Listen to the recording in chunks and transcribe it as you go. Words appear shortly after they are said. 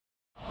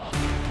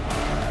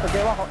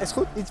Oké, wacht, is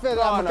goed. Iets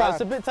verder aan elkaar. No,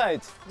 it's a bit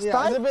tight.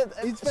 Yeah. It's a bit.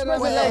 Iets Spread verder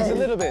the aan legs a elkaar.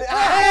 little bit.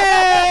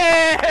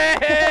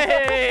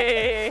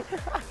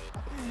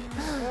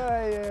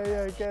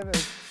 Hey,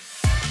 Kenneth.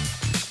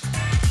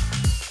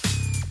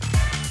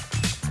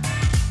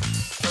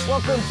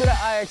 Welcome to the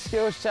Ajax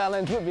Skills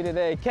Challenge. With me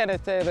today,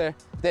 Kenneth Taylor,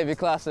 Davy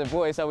Klaassen.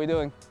 Boys, how we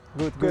doing?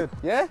 Good, good.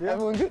 Yeah? Yeah.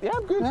 Everyone good? Yeah,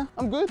 I'm good. Yeah.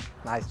 I'm good.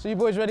 Nice. So you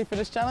boys ready for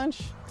this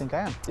challenge? I think I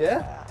am.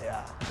 Yeah?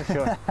 Yeah, for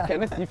sure.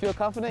 Kenneth, you feel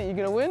confident you're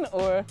gonna win,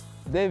 or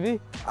Davy?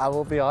 I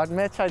will be a hard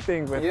match, I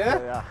think, but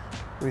Yeah?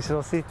 we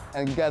shall see.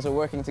 And you guys are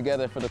working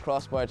together for the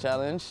Crossbar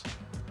challenge.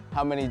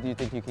 How many do you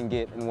think you can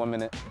get in 1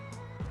 minute?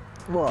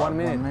 Wow, 1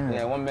 minute.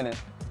 Yeah, 1 minute.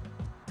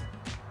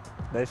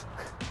 Deze.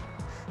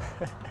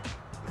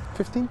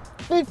 15?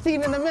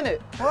 15 in a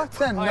minute. What?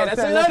 10? Oh, yeah,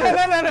 that's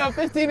 10. No.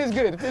 15 is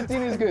good.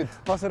 15 is good.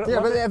 Yeah,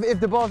 but if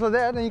the balls are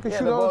there, then you can Yeah,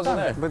 shoot the all balls the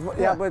are time. there.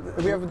 But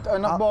We have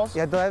enough balls.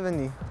 Ja, dat hebben we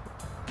niet.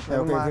 Yeah,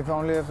 okay, if you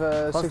only have 6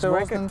 the balls,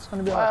 record? then it's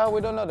gonna be hard. Well,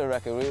 we don't know the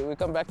record. We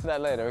come back to that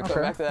later. We come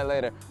Okay. back to that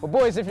later. But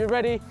boys, if you're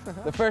ready,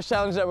 the first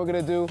challenge that we're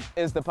gonna do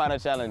is the Panna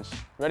challenge.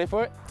 Ready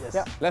for it? Yes.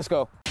 Yeah. Let's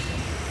go.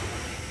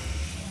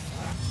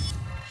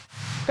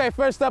 Okay,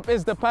 first up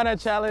is the Panna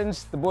challenge.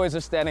 The boys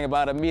are standing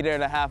about 1.5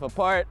 meters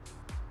apart.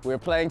 We're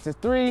playing to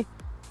 3.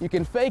 You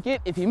can fake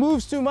it. If he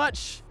moves too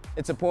much,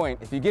 it's a point.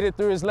 If you get it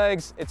through his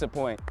legs, it's a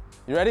point.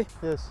 You ready?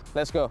 Yes.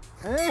 Let's go.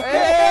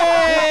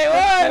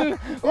 Hey,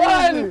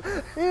 one!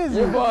 Easy.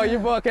 Your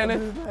ball,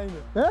 Kenneth.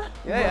 Yeah?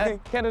 Yeah,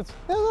 Kenneth.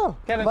 Yeah, go.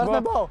 Kenneth, Waar is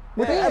mijn ball.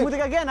 bal? Moet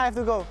ik again? I have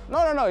to go.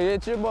 No,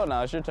 it's your ball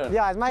now. It's your turn.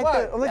 Ja, het is mijn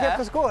turn, omdat je hebt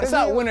gescoord. It's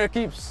not winner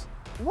keeps.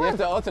 You have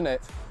to alternate.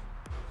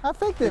 I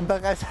faked him.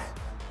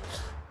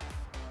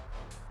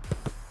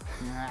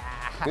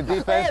 Good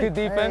defense, good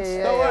defense.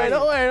 Hey,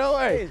 Don't hey,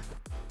 worry.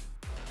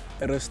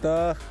 hey.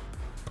 Rustig.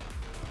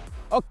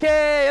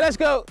 Okay, let's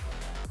go.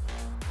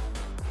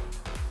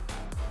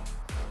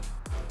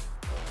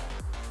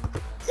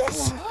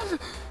 Yes!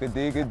 Good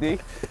D.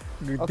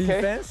 Good Okay.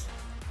 defense.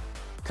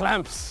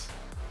 Clamps.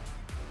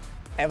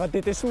 En want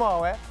dit is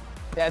small, hè?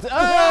 Yeah, it's, I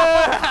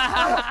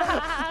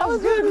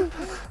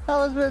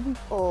was ready.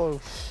 Oh.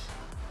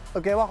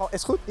 Oké, wacht,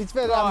 is goed. Iets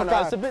verder aan no,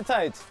 elkaar. it's a bit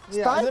tight.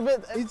 Yeah. It's a bit.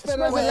 Iets Spread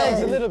verder the aan legs a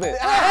elkaar. little bit.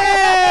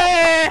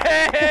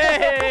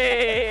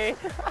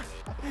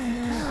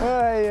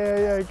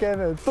 Hey,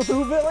 Kenneth. Tot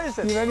hoeveel is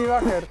het? Je bent niet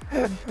wakker.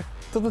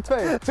 Tot de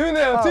 2.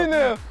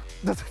 2-0.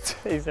 Dat is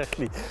 2, zegt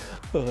hij.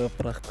 Oh,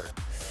 prachtig.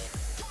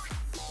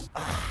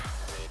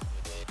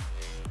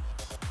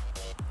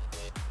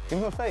 Give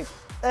him a fake.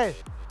 Hey.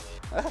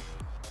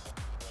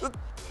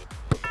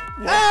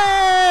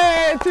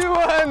 Hey,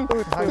 2-1.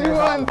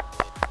 2-1.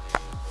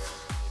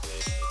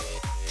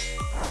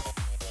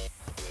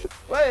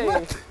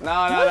 Wait.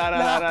 No.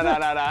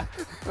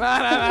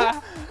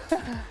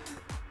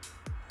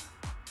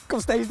 Kom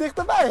steeds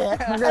dichterbij, hè?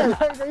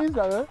 Kijk, hier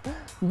staan, hè?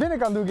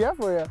 Binnenkant doe ik ja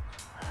voor je.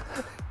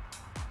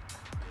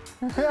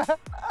 Oh.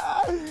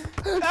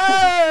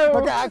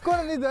 Maar kijk, hij kon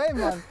er niet doorheen,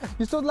 man.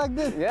 Je stond like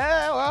dit.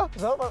 Yeah, well,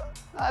 Zo,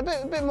 a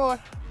bit more.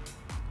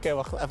 Oké,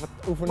 wacht, even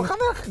oefenen. maar ga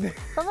weg.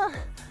 Ga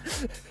weg.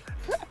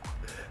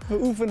 We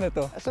oefenen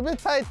toch? It's a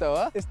bit tight though,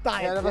 huh? Is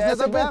tight. Ja, dat was Yeah, net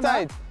it's a ook bij bit hem, hè?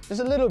 tight. Just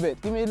a little bit.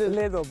 Give me a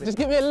little bit. Just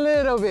give me a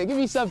little bit. Give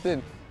me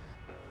something.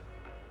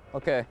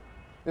 Okay,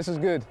 this is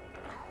good.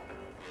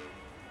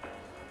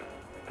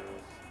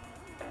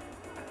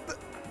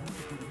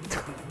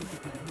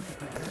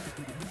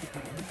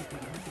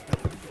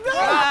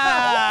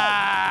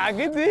 Ah,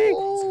 good dig.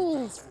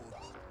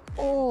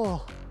 Oh.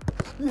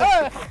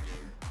 Ah.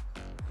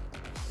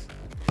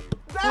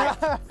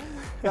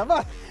 Ja,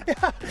 maar.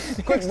 Ja,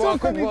 Quick ball,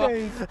 quick niet ball.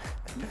 eens.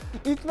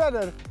 Iets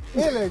verder.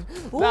 Eerlijk.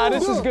 Nah,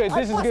 this is Oeh, good.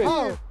 hij This is past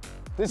good. hier.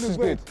 This is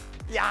good.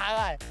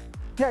 Ja,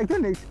 Ja, ik doe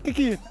niks. kijk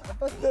hier.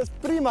 Dat is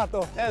prima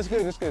toch? Yeah, it's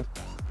good. It's good.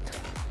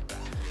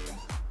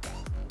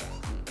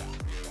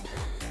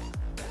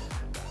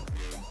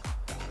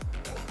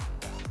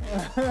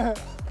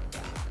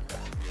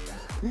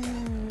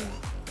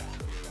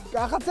 Ja,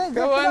 hij gaat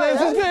zeker. Come on,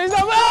 this is good. He's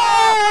up.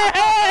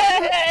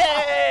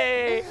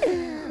 Hey!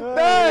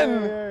 Done.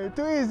 Hey,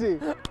 too easy.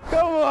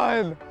 Come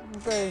on.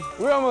 Okay.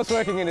 We're almost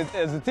working in it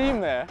as a team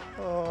there.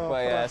 Oh,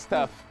 But yeah, it's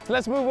tough. So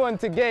let's move on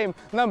to game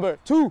number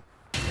 2.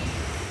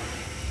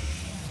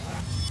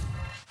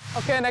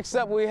 Okay, next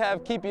up we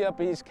have keepy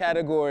uppies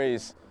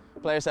categories.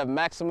 Players have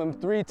maximum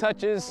 3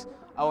 touches.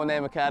 I will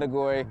name a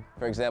category,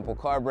 for example,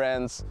 car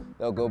brands.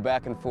 They'll go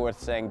back and forth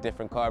saying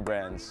different car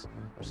brands.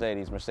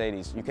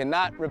 Mercedes. You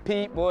cannot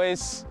repeat,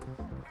 boys.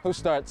 Who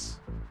starts?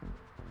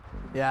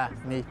 Ja,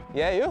 me.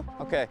 Yeah, you?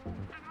 Okay.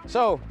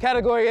 So,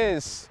 category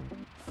is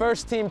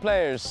first team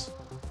players.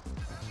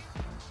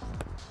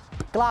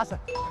 Klaassen.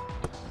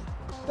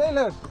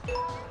 Taylor.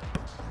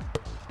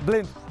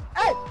 Blind.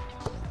 Hey.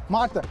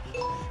 Maarten.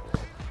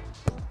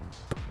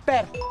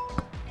 Per.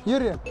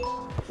 Jurjen.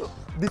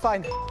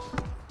 Define.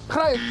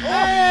 Grijp.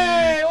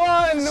 Hey,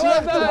 one!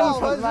 Well Ball.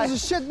 done! Dat is een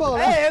shitball.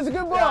 Hey, it's a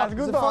good ball! Ja, it's a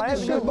good ball. fucking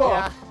It's a good shitball. ball.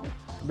 Ja.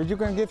 But you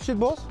can give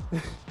shitballs?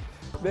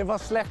 Dit was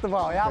een slechte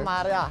bal, ja,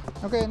 maar ja.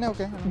 Oké, nee,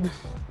 oké.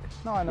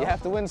 No, I know. You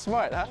have to win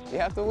smart, huh? You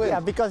have to win.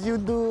 Yeah, because you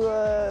do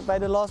by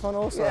the last one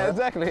also. Yeah, huh?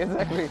 exactly.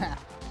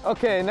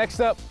 Okay, next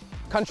up,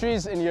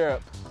 countries in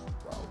Europe.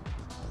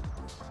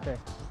 Oké.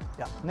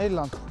 Ja,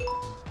 Nederland.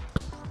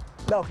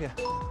 België.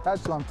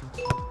 Duitsland.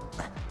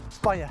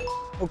 Spanje.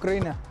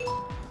 Oekraïne.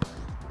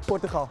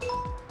 Portugal.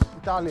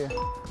 Italië.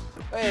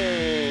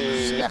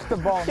 Hey. Slechte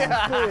bal,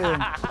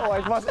 man. Oh,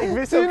 ik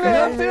wist 2-0, ook niet.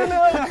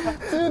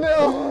 2-0.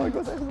 Oh, ik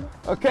was echt...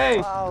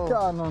 Okay,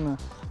 Kanonnen.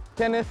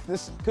 Kenneth,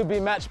 this could be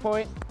match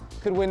point.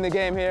 Could win the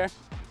game here.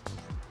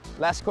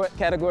 Last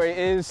category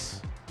is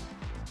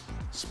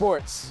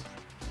sports.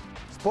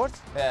 Sport?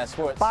 Yeah,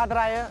 sports.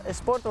 Paardrijden is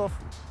sport of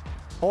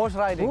horse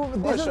riding?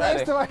 Dit is het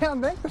eerste waar je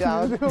aan denkt?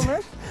 Ja, op dit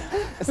moment?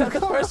 Is that the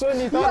first one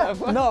you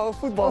thought of? No,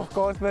 football of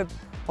course, but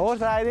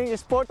horse riding is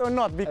sport or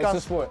not? It's Because... a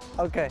sport.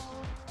 Oké.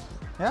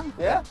 Ja?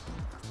 Yeah?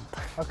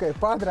 Oké,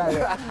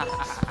 paardrijden.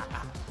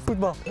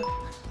 Voetbal.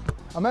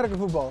 American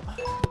voetbal.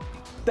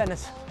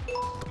 Tennis.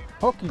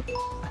 Hockey.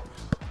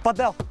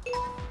 Padel.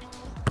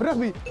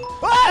 Rugby.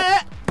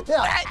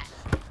 Ja.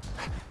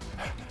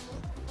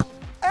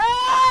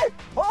 Hey!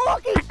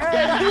 Hockey!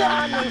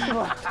 Ja, mensen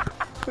man.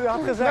 Je had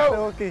gezegd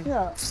hockey.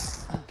 Ja.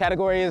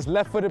 Category is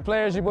left-footed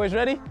players. You boys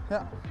ready?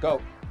 Ja. Go.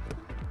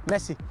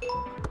 Messi.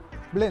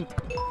 Blind.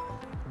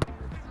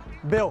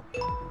 Bill.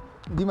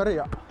 Di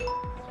Maria.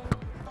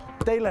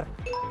 Taylor.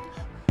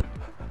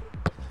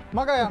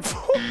 Magajan.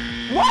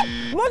 What?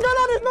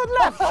 Magalan is not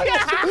left!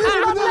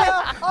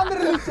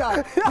 Andere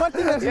liedje.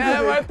 Martinez.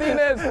 Yeah,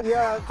 Martinez.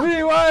 Ja.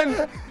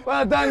 3-1.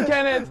 Well done,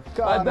 Kenneth.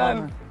 Well Come done.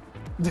 on.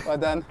 Well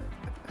done.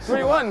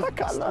 3-1.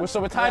 So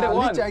we're tied at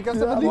 1. Liedje. Ik kan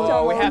toch het liedje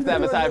Well, we houden. have to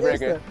have a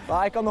tiebreaker. Maar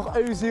hij kan nog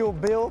Eusiel,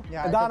 Bill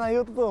Ja, en daarna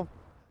hield het op.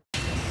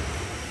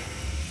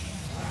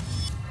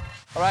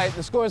 All right,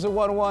 the scores are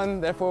 1-1,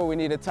 therefore we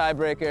need a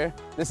tiebreaker.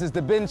 This is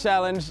the bin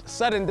challenge,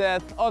 sudden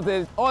death. All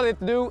they have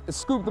to do is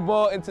scoop the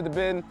ball into the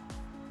bin.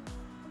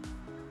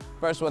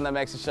 First one that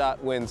makes a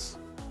shot wins.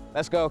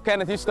 Let's go.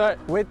 Kenneth, you start.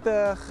 With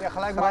Ja,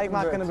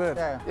 gelijkmakende beurt.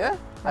 Ja, ja. Yeah?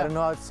 I don't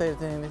know how to say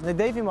it in English. Nee,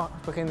 Davy mag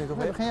beginnen toch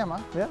Nee, weer? begin jij maar.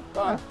 Ja?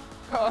 Go on.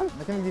 Go on.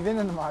 Dan kan ik die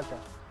winnende maken.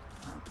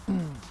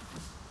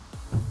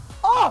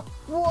 Oh!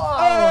 Wow!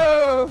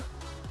 Oh!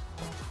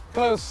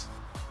 Close.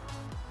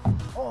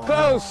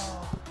 Close.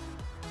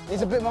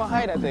 Needs a bit more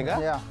height, I think, huh?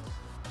 Ja.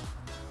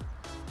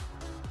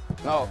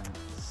 No.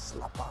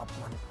 Slap op,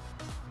 man.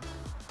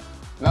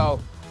 No.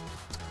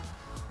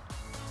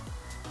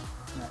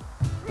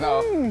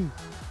 No.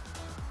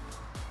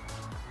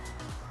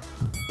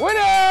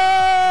 Winner!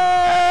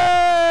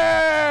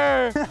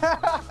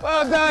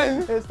 Well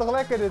done. Is toch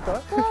lekker dit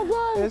hoor?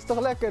 Is toch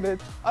lekker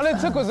dit? All it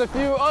took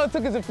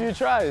is a few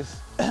tries.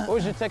 What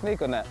was your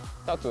technique on that?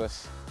 Talk to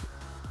us.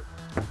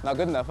 Not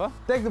good enough, huh?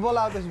 Take de bal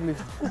uit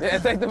alsjeblieft. Yeah,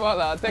 take the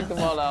ball out, take the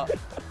ball out.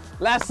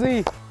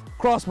 Lastly,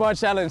 crossbar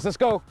challenge, let's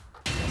go.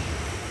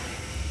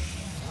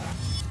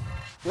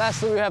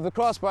 Lastly, we have the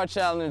crossbar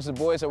challenge. The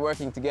boys are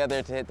working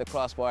together to hit the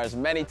crossbar as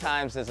many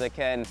times as they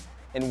can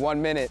in 1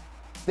 minute.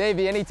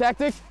 Davey, any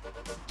tactic?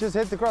 Just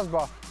hit the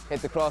crossbar.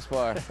 Hit the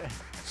crossbar.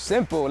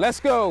 Simple, let's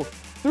go.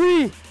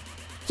 3,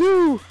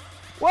 2,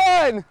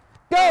 1,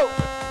 go!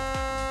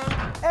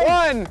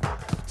 1,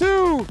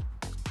 2.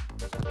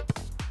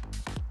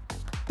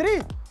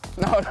 3!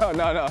 No.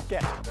 Oké.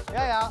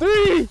 Ja, ja.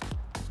 3,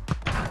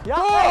 Ja!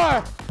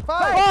 4,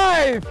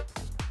 5.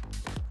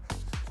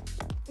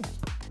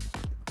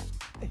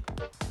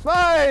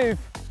 5,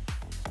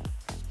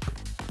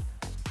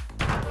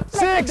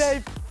 6,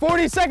 Dave.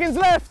 40 seconds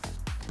left.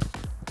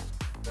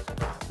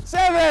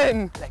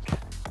 7, Lekker.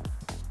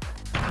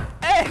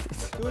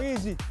 8, Too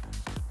easy.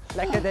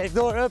 Lekker Dave,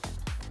 door, up.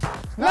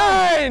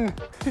 9,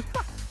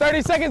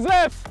 30 seconds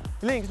left.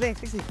 Links, ik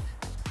zie.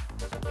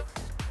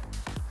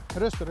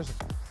 Rustig.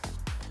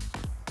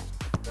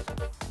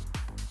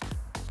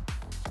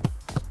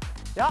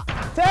 Ja.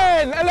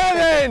 10,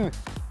 11,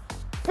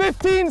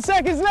 15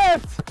 seconds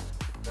left.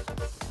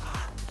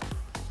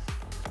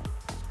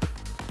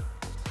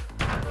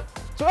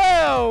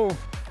 12,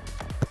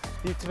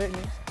 Die twee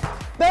links.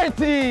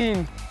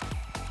 13.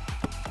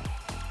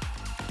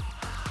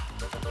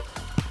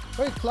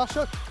 Hoi, last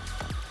shot.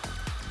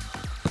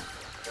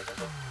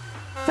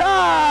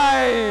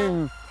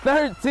 Time!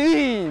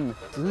 13.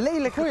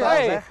 Lelijk Goeie, getal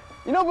Hey, zeg.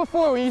 you know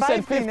before when you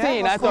said 15,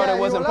 15, I thought Ja, it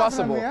wasn't joh, laten we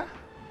possible. hem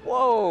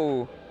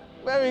Whoa,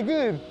 very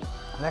good.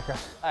 Lekker.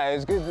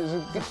 It's good.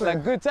 It's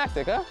like good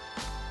tactic, huh?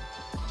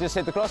 Just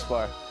hit the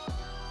crossbar.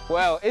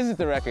 Well, is it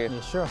the record?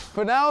 Yeah, sure.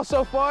 For now,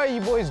 so far,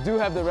 you boys do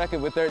have the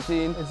record with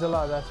 13. It's a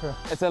lot, that's true.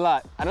 It's a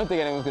lot. I don't think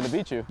anyone's gonna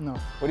beat you. No.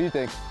 What do you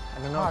think?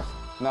 I don't know. Hard.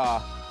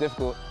 Nah,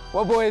 difficult.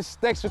 Well, boys,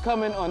 thanks for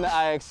coming on the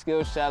Ajax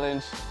Skills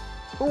Challenge.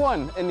 Who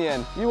won in the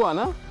end? You won,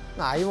 huh?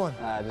 Nou, je won.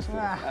 Nah, just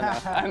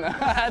kidding.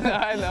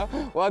 I know.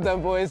 Well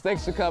done, boys.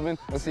 Thanks for coming.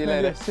 We'll see you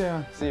later. Yes,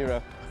 ja. See you,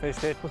 bro.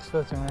 Gefeliciteerd. Goed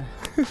gespeeld, jongen.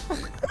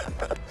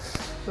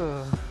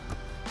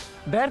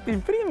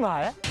 13, prima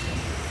hè?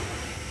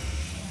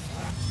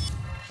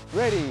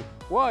 Ready?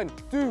 1,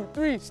 2,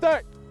 3,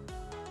 start.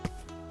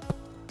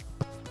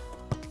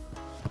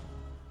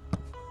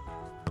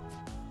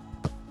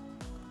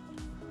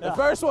 The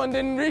first one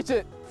didn't reach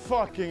it.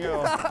 Fucking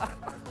hell.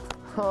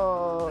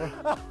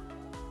 Oh.